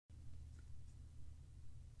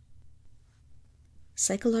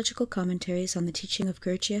Psychological Commentaries on the Teaching of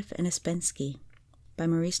Gurdjieff and Ouspensky by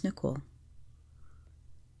Maurice Nicoll.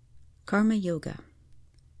 Karma Yoga,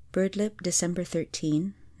 Birdlip, December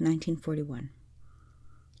 13, 1941.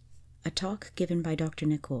 A talk given by Dr.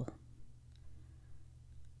 Nicoll.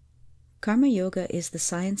 Karma Yoga is the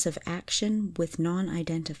science of action with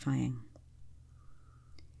non-identifying.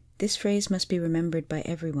 This phrase must be remembered by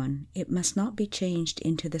everyone. It must not be changed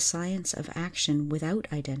into the science of action without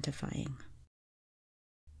identifying.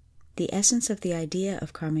 The essence of the idea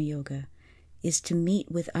of Karma Yoga is to meet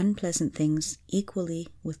with unpleasant things equally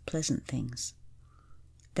with pleasant things.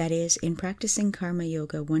 That is, in practicing Karma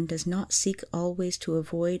Yoga, one does not seek always to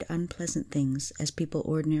avoid unpleasant things as people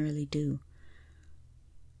ordinarily do.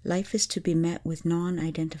 Life is to be met with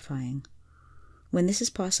non-identifying. When this is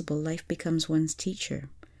possible, life becomes one's teacher.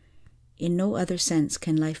 In no other sense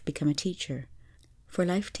can life become a teacher, for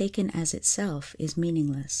life taken as itself is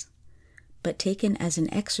meaningless. But taken as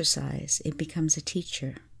an exercise, it becomes a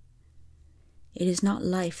teacher. It is not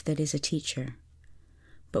life that is a teacher,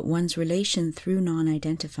 but one's relation through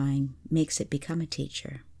non-identifying makes it become a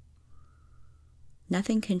teacher.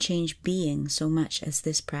 Nothing can change being so much as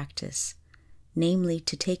this practice, namely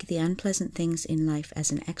to take the unpleasant things in life as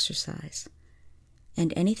an exercise,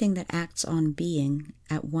 and anything that acts on being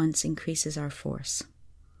at once increases our force.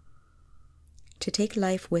 To take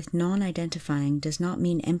life with non-identifying does not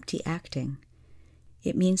mean empty acting.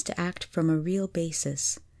 It means to act from a real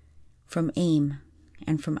basis, from aim,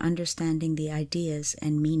 and from understanding the ideas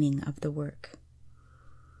and meaning of the work.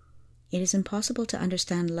 It is impossible to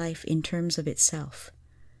understand life in terms of itself.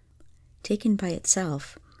 Taken by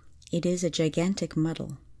itself, it is a gigantic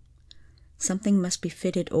muddle. Something must be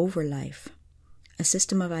fitted over life, a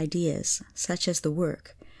system of ideas, such as the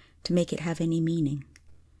work, to make it have any meaning.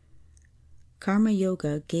 Karma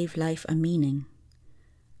Yoga gave life a meaning,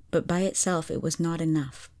 but by itself it was not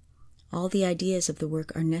enough. All the ideas of the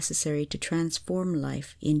work are necessary to transform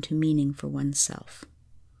life into meaning for oneself.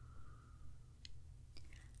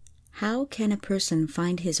 How can a person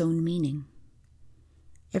find his own meaning?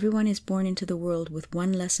 Everyone is born into the world with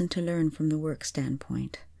one lesson to learn from the work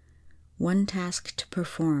standpoint, one task to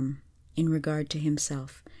perform in regard to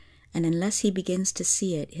himself, and unless he begins to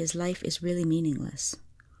see it, his life is really meaningless.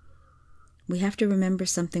 We have to remember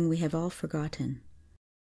something we have all forgotten.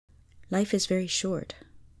 Life is very short.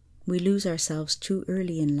 We lose ourselves too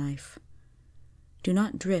early in life. Do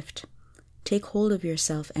not drift. Take hold of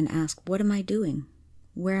yourself and ask, what am I doing?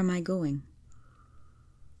 Where am I going?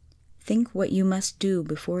 Think what you must do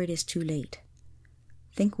before it is too late.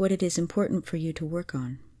 Think what it is important for you to work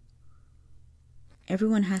on.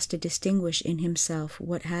 Everyone has to distinguish in himself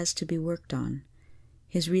what has to be worked on,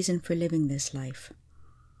 his reason for living this life.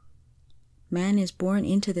 Man is born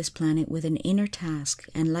into this planet with an inner task,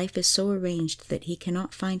 and life is so arranged that he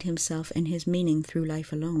cannot find himself and his meaning through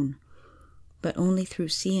life alone, but only through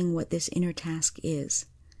seeing what this inner task is.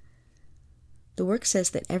 The work says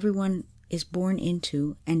that everyone is born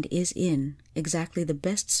into and is in exactly the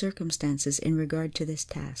best circumstances in regard to this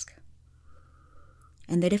task,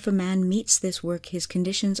 and that if a man meets this work, his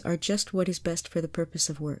conditions are just what is best for the purpose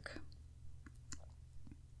of work.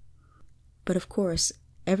 But of course,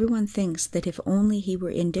 everyone thinks that if only he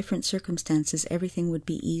were in different circumstances, everything would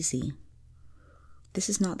be easy. This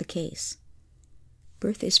is not the case.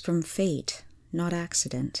 Birth is from fate, not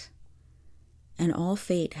accident. And all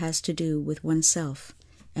fate has to do with oneself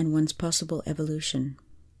and one's possible evolution.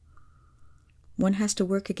 One has to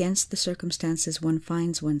work against the circumstances one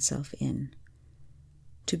finds oneself in.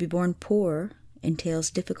 To be born poor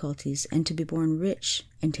entails difficulties, and to be born rich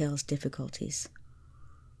entails difficulties.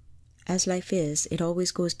 As life is, it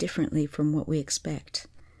always goes differently from what we expect,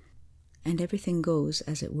 and everything goes,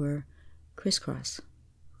 as it were, crisscross.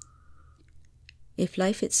 If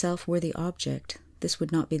life itself were the object, this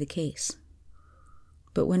would not be the case.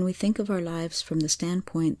 But when we think of our lives from the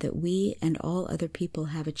standpoint that we and all other people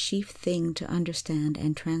have a chief thing to understand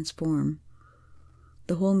and transform,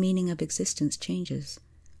 the whole meaning of existence changes.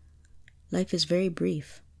 Life is very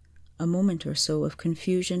brief, a moment or so of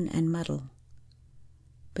confusion and muddle.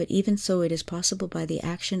 But even so, it is possible by the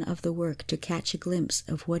action of the work to catch a glimpse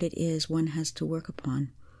of what it is one has to work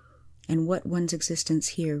upon, and what one's existence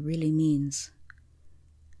here really means.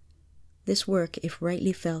 This work, if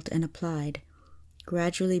rightly felt and applied,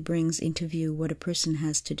 gradually brings into view what a person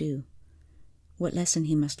has to do, what lesson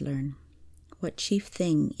he must learn, what chief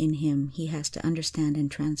thing in him he has to understand and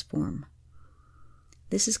transform.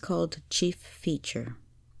 This is called chief feature.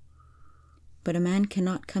 But a man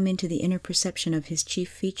cannot come into the inner perception of his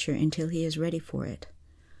chief feature until he is ready for it.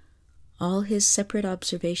 All his separate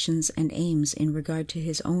observations and aims in regard to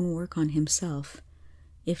his own work on himself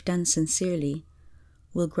if done sincerely,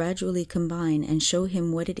 will gradually combine and show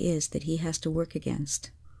him what it is that he has to work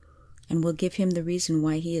against, and will give him the reason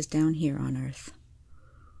why he is down here on earth.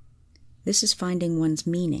 This is finding one's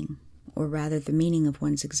meaning, or rather the meaning of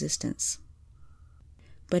one's existence.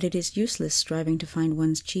 But it is useless striving to find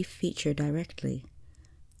one's chief feature directly.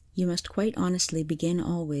 You must quite honestly begin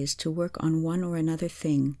always to work on one or another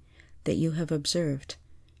thing that you have observed,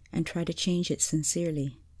 and try to change it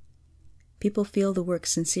sincerely. People feel the work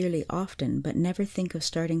sincerely often, but never think of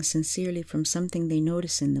starting sincerely from something they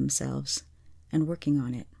notice in themselves and working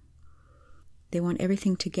on it. They want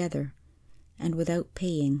everything together and without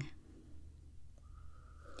paying.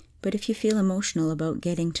 But if you feel emotional about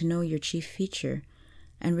getting to know your chief feature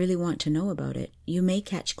and really want to know about it, you may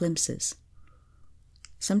catch glimpses.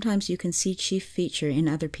 Sometimes you can see chief feature in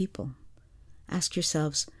other people. Ask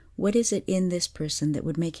yourselves, what is it in this person that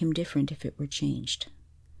would make him different if it were changed?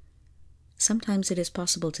 Sometimes it is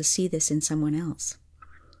possible to see this in someone else.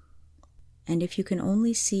 And if you can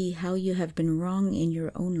only see how you have been wrong in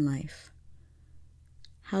your own life,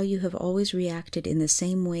 how you have always reacted in the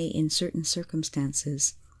same way in certain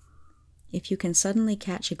circumstances, if you can suddenly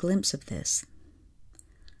catch a glimpse of this,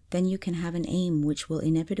 then you can have an aim which will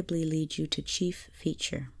inevitably lead you to chief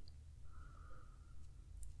feature.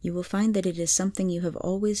 You will find that it is something you have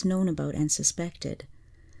always known about and suspected,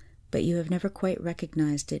 but you have never quite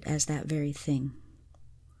recognized it as that very thing.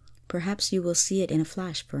 Perhaps you will see it in a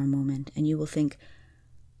flash for a moment, and you will think,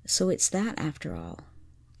 so it's that after all.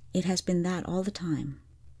 It has been that all the time.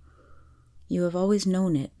 You have always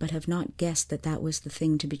known it, but have not guessed that that was the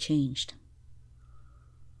thing to be changed.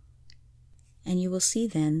 And you will see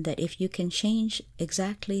then that if you can change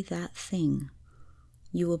exactly that thing,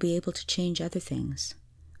 you will be able to change other things.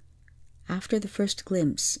 After the first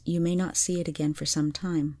glimpse, you may not see it again for some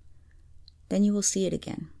time. Then you will see it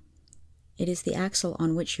again. It is the axle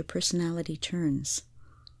on which your personality turns,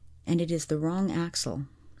 and it is the wrong axle,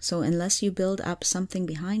 so unless you build up something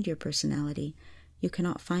behind your personality, you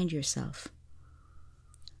cannot find yourself.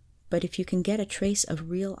 But if you can get a trace of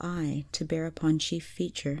real I to bear upon chief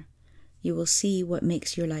feature, you will see what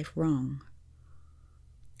makes your life wrong.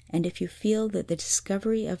 And if you feel that the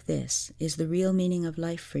discovery of this is the real meaning of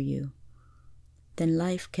life for you, then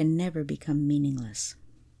life can never become meaningless.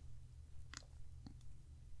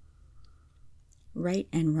 Right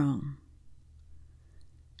and wrong.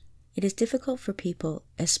 It is difficult for people,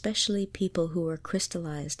 especially people who are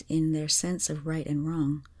crystallized in their sense of right and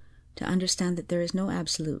wrong, to understand that there is no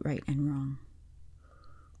absolute right and wrong,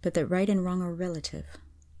 but that right and wrong are relative.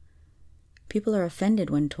 People are offended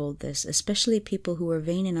when told this, especially people who are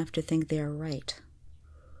vain enough to think they are right.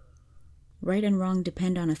 Right and wrong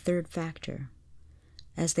depend on a third factor.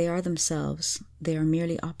 As they are themselves, they are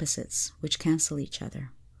merely opposites, which cancel each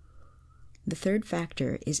other. The third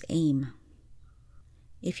factor is aim.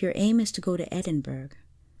 If your aim is to go to Edinburgh,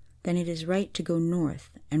 then it is right to go north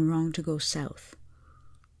and wrong to go south.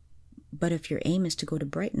 But if your aim is to go to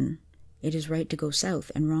Brighton, it is right to go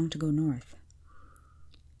south and wrong to go north.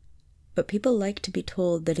 But people like to be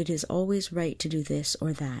told that it is always right to do this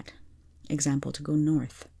or that, example, to go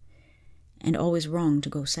north, and always wrong to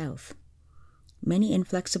go south. Many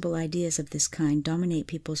inflexible ideas of this kind dominate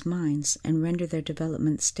people's minds and render their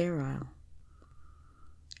development sterile.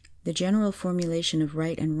 The general formulation of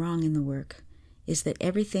right and wrong in the work is that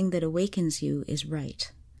everything that awakens you is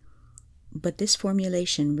right. But this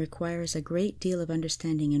formulation requires a great deal of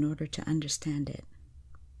understanding in order to understand it.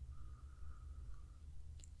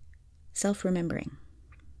 Self-remembering.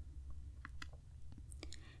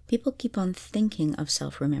 People keep on thinking of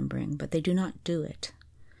self-remembering, but they do not do it.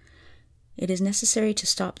 It is necessary to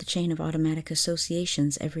stop the chain of automatic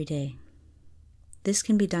associations every day. This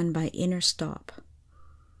can be done by inner stop.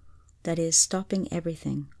 That is, stopping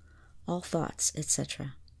everything, all thoughts,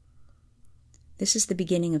 etc. This is the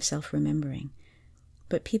beginning of self-remembering.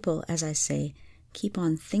 But people, as I say, keep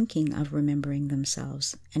on thinking of remembering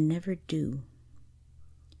themselves and never do.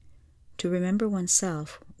 To remember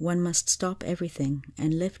oneself, one must stop everything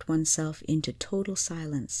and lift oneself into total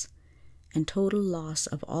silence and total loss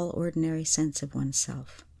of all ordinary sense of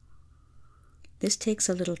oneself. This takes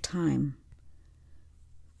a little time,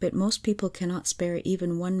 but most people cannot spare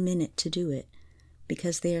even 1 minute to do it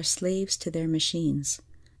because they are slaves to their machines,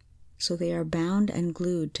 so they are bound and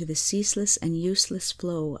glued to the ceaseless and useless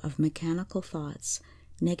flow of mechanical thoughts,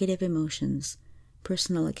 negative emotions,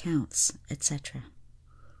 personal accounts, etc.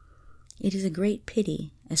 It is a great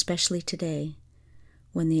pity, especially today,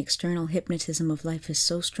 when the external hypnotism of life is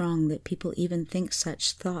so strong that people even think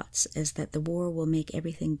such thoughts as that the war will make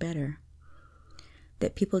everything better,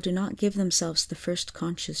 that people do not give themselves the first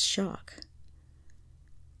conscious shock.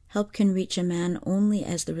 Help can reach a man only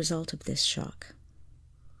as the result of this shock.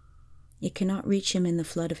 It cannot reach him in the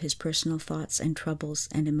flood of his personal thoughts and troubles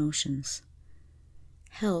and emotions.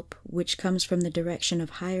 Help, which comes from the direction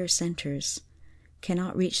of higher centers,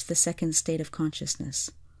 cannot reach the second state of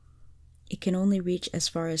consciousness. It can only reach as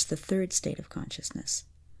far as the third state of consciousness.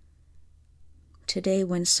 Today,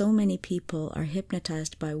 when so many people are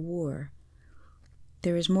hypnotized by war,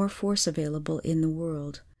 there is more force available in the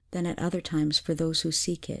world than at other times for those who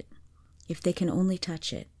seek it, if they can only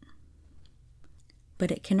touch it.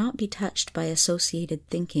 But it cannot be touched by associated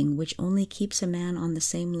thinking, which only keeps a man on the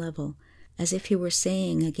same level, as if he were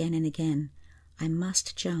saying again and again, "I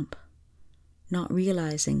must jump," not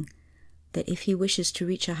realizing that if he wishes to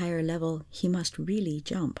reach a higher level, he must really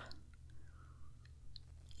jump.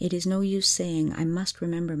 It is no use saying, "I must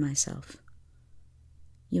remember myself."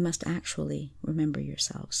 You must actually remember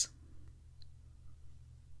yourselves.